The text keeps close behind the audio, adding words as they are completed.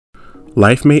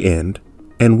Life may end,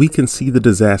 and we can see the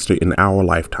disaster in our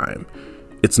lifetime.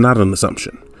 It's not an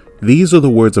assumption. These are the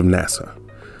words of NASA.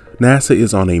 NASA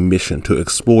is on a mission to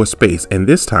explore space, and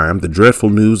this time the dreadful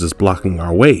news is blocking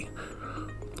our way.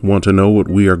 Want to know what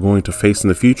we are going to face in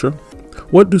the future?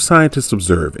 What do scientists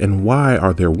observe, and why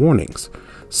are there warnings?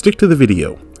 Stick to the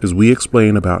video as we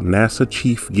explain about NASA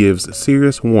chief gives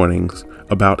serious warnings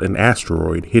about an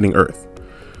asteroid hitting Earth.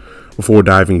 Before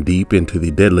diving deep into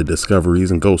the deadly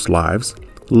discoveries and ghost lives,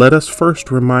 let us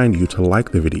first remind you to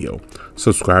like the video,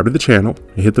 subscribe to the channel,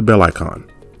 and hit the bell icon,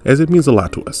 as it means a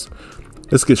lot to us.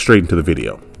 Let's get straight into the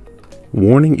video.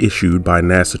 Warning issued by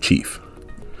NASA chief.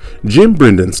 Jim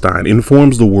Bridenstine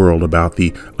informs the world about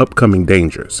the upcoming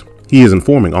dangers. He is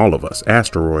informing all of us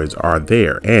asteroids are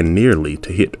there and nearly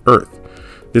to hit Earth.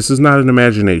 This is not an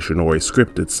imagination or a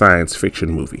scripted science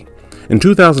fiction movie. In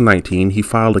 2019, he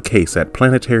filed a case at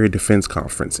Planetary Defense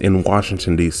Conference in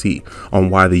Washington, D.C. on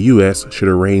why the U.S. should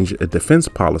arrange a defense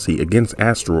policy against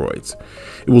asteroids.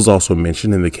 It was also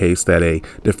mentioned in the case that a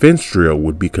defense drill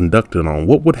would be conducted on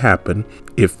what would happen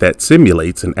if that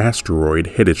simulates an asteroid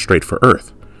headed straight for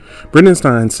Earth.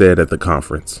 Bridenstine said at the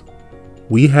conference,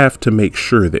 "We have to make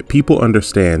sure that people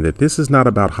understand that this is not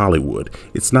about Hollywood.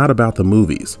 It's not about the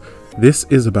movies. This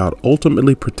is about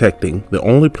ultimately protecting the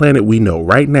only planet we know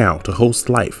right now to host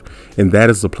life, and that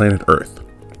is the planet Earth."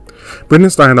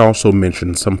 Bridenstine also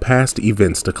mentioned some past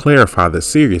events to clarify the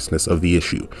seriousness of the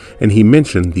issue, and he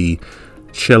mentioned the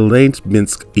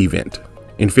Chelyabinsk event.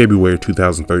 In February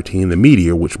 2013, the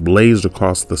meteor, which blazed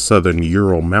across the southern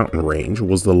Ural mountain range,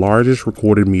 was the largest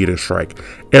recorded meteor strike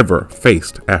ever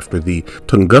faced after the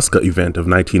Tunguska event of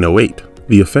 1908.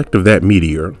 The effect of that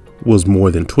meteor was more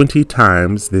than 20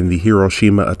 times than the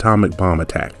Hiroshima atomic bomb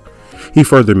attack. He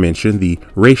further mentioned the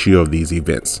ratio of these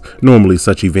events. Normally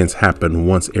such events happen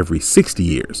once every 60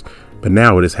 years, but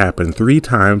now it has happened 3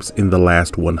 times in the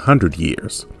last 100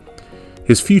 years.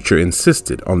 His future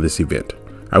insisted on this event.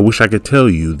 "I wish I could tell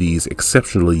you these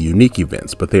exceptionally unique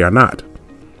events, but they are not."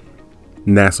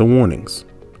 NASA warnings.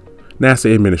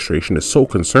 NASA administration is so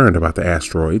concerned about the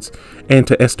asteroids, and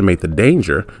to estimate the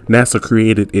danger, NASA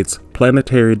created its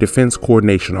Planetary Defense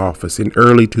Coordination Office in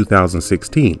early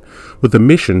 2016 with a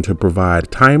mission to provide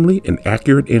timely and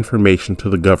accurate information to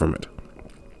the government,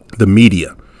 the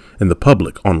media, and the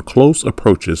public on close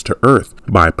approaches to Earth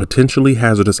by potentially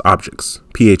hazardous objects,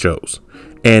 PHOs,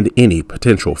 and any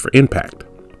potential for impact.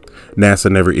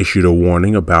 NASA never issued a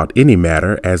warning about any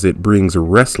matter as it brings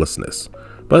restlessness.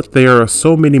 But there are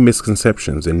so many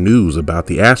misconceptions and news about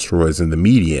the asteroids in the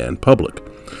media and public.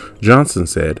 Johnson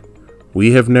said,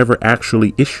 "We have never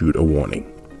actually issued a warning."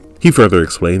 He further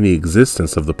explained the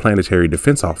existence of the Planetary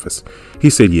Defense Office. He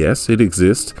said, yes, it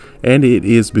exists, and it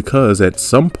is because at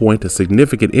some point a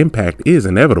significant impact is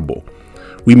inevitable.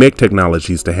 We make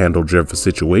technologies to handle dreadful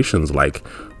situations like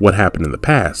what happened in the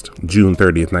past, June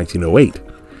 30th, 1908.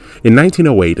 In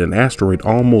 1908, an asteroid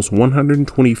almost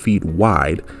 120 feet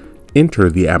wide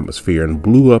entered the atmosphere and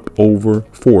blew up over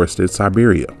forested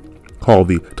Siberia, called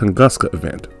the Tunguska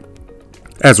event.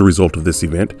 As a result of this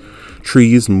event,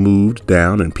 trees moved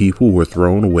down and people were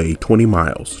thrown away 20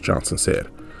 miles, Johnson said.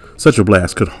 Such a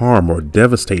blast could harm or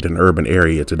devastate an urban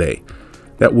area today.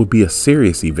 That would be a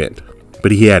serious event.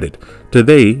 But he added,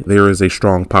 today there is a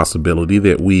strong possibility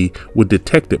that we would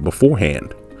detect it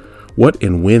beforehand. What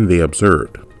and when they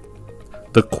observed.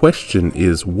 The question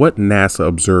is what NASA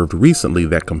observed recently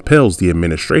that compels the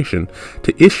administration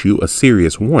to issue a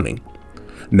serious warning.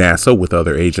 NASA, with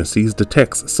other agencies,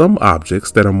 detects some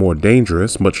objects that are more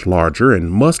dangerous, much larger,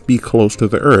 and must be close to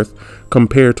the Earth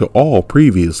compared to all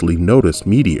previously noticed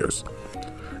meteors.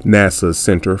 NASA's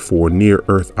Center for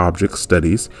Near-Earth Object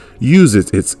Studies uses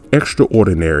its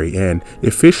extraordinary and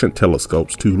efficient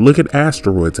telescopes to look at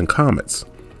asteroids and comets.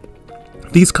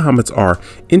 These comets are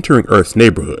entering Earth's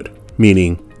neighborhood,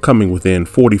 meaning coming within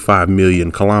 45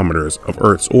 million kilometers of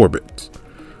Earth's orbit.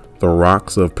 The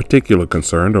rocks of particular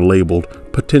concern are labeled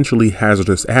potentially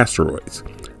hazardous asteroids.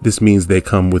 This means they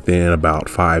come within about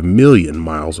 5 million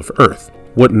miles of Earth.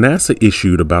 What NASA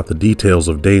issued about the details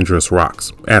of dangerous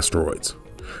rocks, asteroids.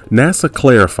 NASA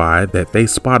clarified that they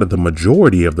spotted the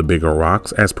majority of the bigger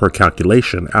rocks as per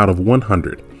calculation out of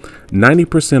 100.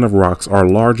 90% of rocks are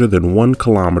larger than 1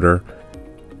 kilometer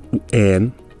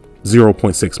and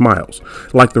 0.6 miles,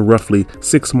 like the roughly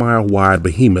 6-mile wide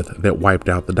behemoth that wiped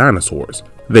out the dinosaurs.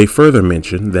 They further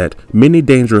mentioned that many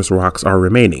dangerous rocks are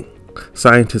remaining.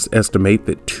 Scientists estimate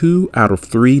that 2 out of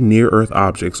 3 near-Earth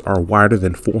objects are wider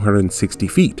than 460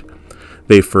 feet.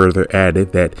 They further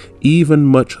added that even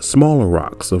much smaller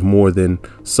rocks of more than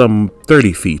some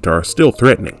 30 feet are still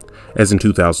threatening. as in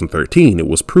 2013 it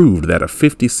was proved that a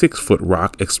 56-foot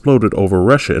rock exploded over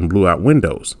Russia and blew out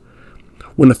windows.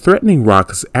 When a threatening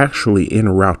rock is actually en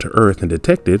route to Earth and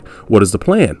detected, what is the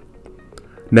plan?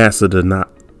 NASA does not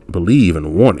believe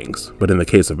in warnings, but in the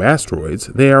case of asteroids,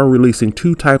 they are releasing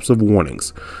two types of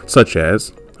warnings, such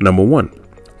as, number 1,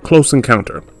 close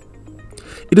encounter.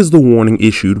 It is the warning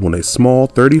issued when a small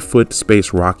 30-foot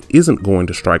space rock isn't going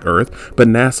to strike Earth, but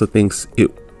NASA thinks it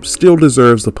still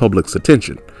deserves the public's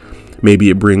attention. Maybe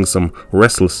it brings some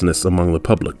restlessness among the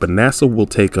public, but NASA will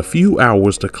take a few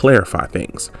hours to clarify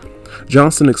things.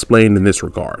 Johnson explained in this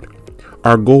regard,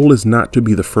 "Our goal is not to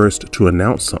be the first to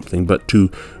announce something, but to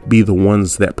be the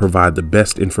ones that provide the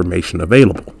best information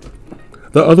available."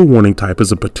 The other warning type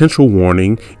is a potential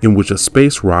warning in which a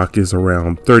space rock is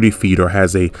around 30 feet or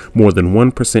has a more than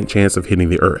 1% chance of hitting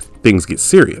the Earth. Things get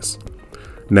serious.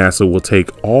 NASA will take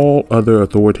all other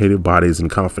authoritative bodies in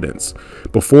confidence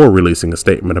before releasing a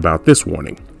statement about this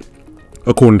warning.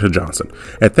 According to Johnson,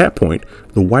 at that point,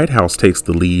 the White House takes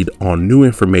the lead on new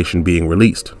information being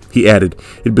released. He added,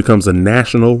 it becomes a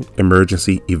national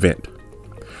emergency event.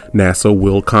 NASA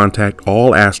will contact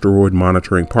all asteroid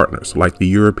monitoring partners like the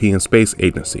European Space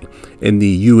Agency and the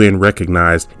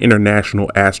UN-recognized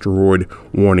International Asteroid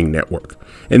Warning Network,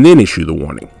 and then issue the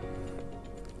warning.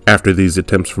 After these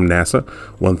attempts from NASA,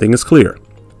 one thing is clear.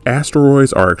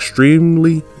 Asteroids are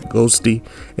extremely ghosty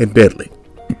and deadly,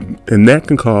 and that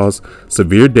can cause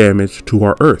severe damage to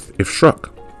our Earth if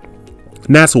struck.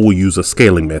 NASA will use a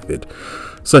scaling method,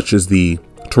 such as the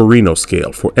Torino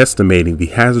scale, for estimating the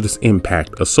hazardous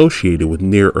impact associated with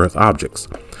near-Earth objects.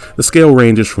 The scale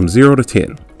ranges from 0 to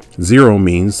 10. 0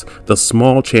 means the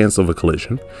small chance of a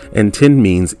collision, and 10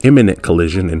 means imminent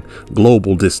collision and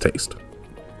global distaste.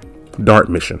 DART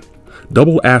mission.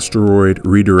 Double Asteroid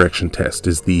Redirection Test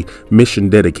is the mission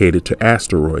dedicated to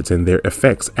asteroids and their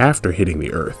effects after hitting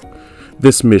the Earth.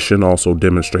 This mission also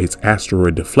demonstrates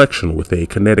asteroid deflection with a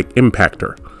kinetic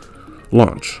impactor.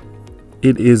 Launch.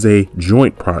 It is a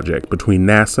joint project between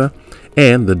NASA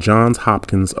and the Johns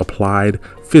Hopkins Applied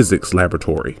Physics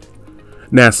Laboratory.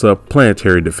 NASA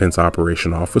Planetary Defense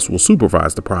Operation Office will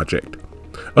supervise the project.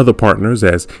 Other partners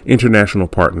as international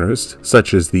partners,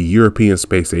 such as the European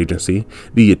Space Agency,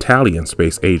 the Italian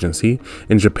Space Agency,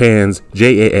 and Japan's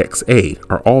JAXA,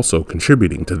 are also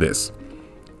contributing to this.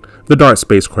 The DART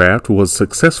spacecraft was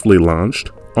successfully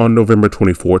launched on November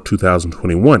 24,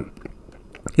 2021.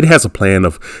 It has a plan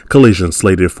of collision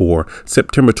slated for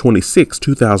September 26,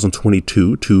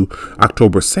 2022 to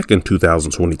October 2,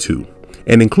 2022,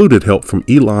 and included help from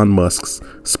Elon Musk's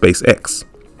SpaceX.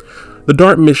 The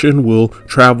DART mission will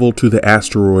travel to the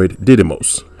asteroid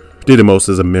Didymos. Didymos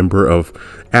is a member of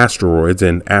asteroids,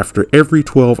 and after every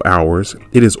 12 hours,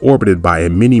 it is orbited by a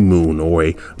mini-moon or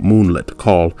a moonlet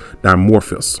called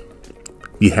Dimorphos.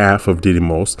 The half of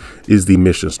Didymos is the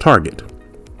mission's target,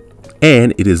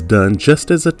 and it is done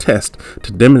just as a test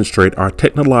to demonstrate our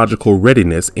technological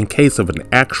readiness in case of an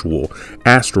actual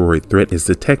asteroid threat is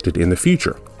detected in the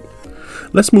future.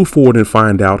 Let's move forward and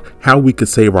find out how we could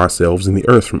save ourselves and the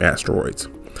Earth from asteroids.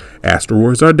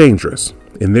 Asteroids are dangerous,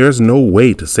 and there's no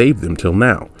way to save them till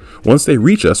now. Once they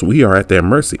reach us, we are at their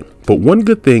mercy. But one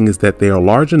good thing is that they are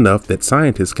large enough that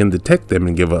scientists can detect them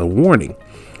and give a warning.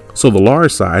 So the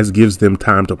large size gives them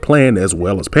time to plan as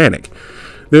well as panic.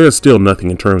 There is still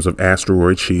nothing in terms of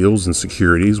asteroid shields and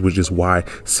securities, which is why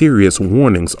serious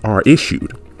warnings are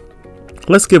issued.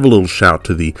 Let's give a little shout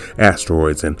to the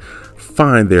asteroids and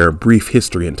find their brief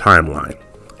history and timeline.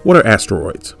 What are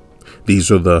asteroids? These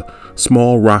are the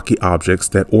small rocky objects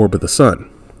that orbit the sun.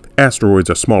 Asteroids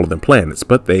are smaller than planets,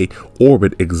 but they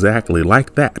orbit exactly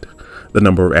like that. The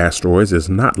number of asteroids is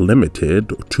not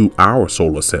limited to our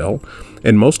solar cell,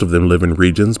 and most of them live in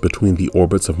regions between the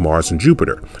orbits of Mars and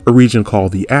Jupiter, a region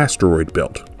called the asteroid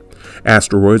belt.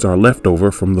 Asteroids are left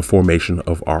over from the formation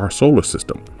of our solar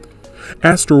system.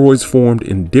 Asteroids formed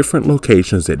in different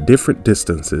locations at different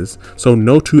distances, so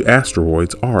no two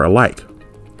asteroids are alike.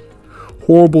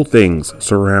 Horrible things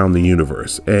surround the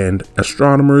universe, and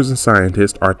astronomers and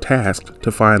scientists are tasked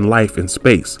to find life in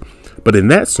space. But in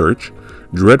that search,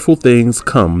 dreadful things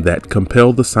come that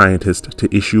compel the scientists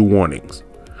to issue warnings.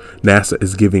 NASA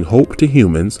is giving hope to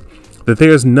humans that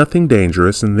there is nothing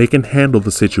dangerous and they can handle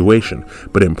the situation,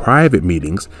 but in private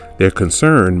meetings, their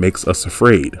concern makes us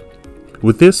afraid.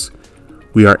 With this,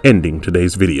 we are ending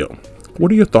today's video.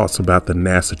 What are your thoughts about the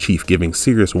NASA chief giving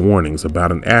serious warnings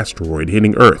about an asteroid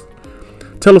hitting Earth?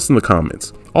 Tell us in the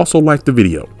comments. Also, like the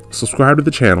video, subscribe to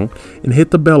the channel, and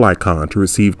hit the bell icon to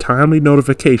receive timely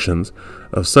notifications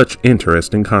of such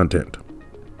interesting content.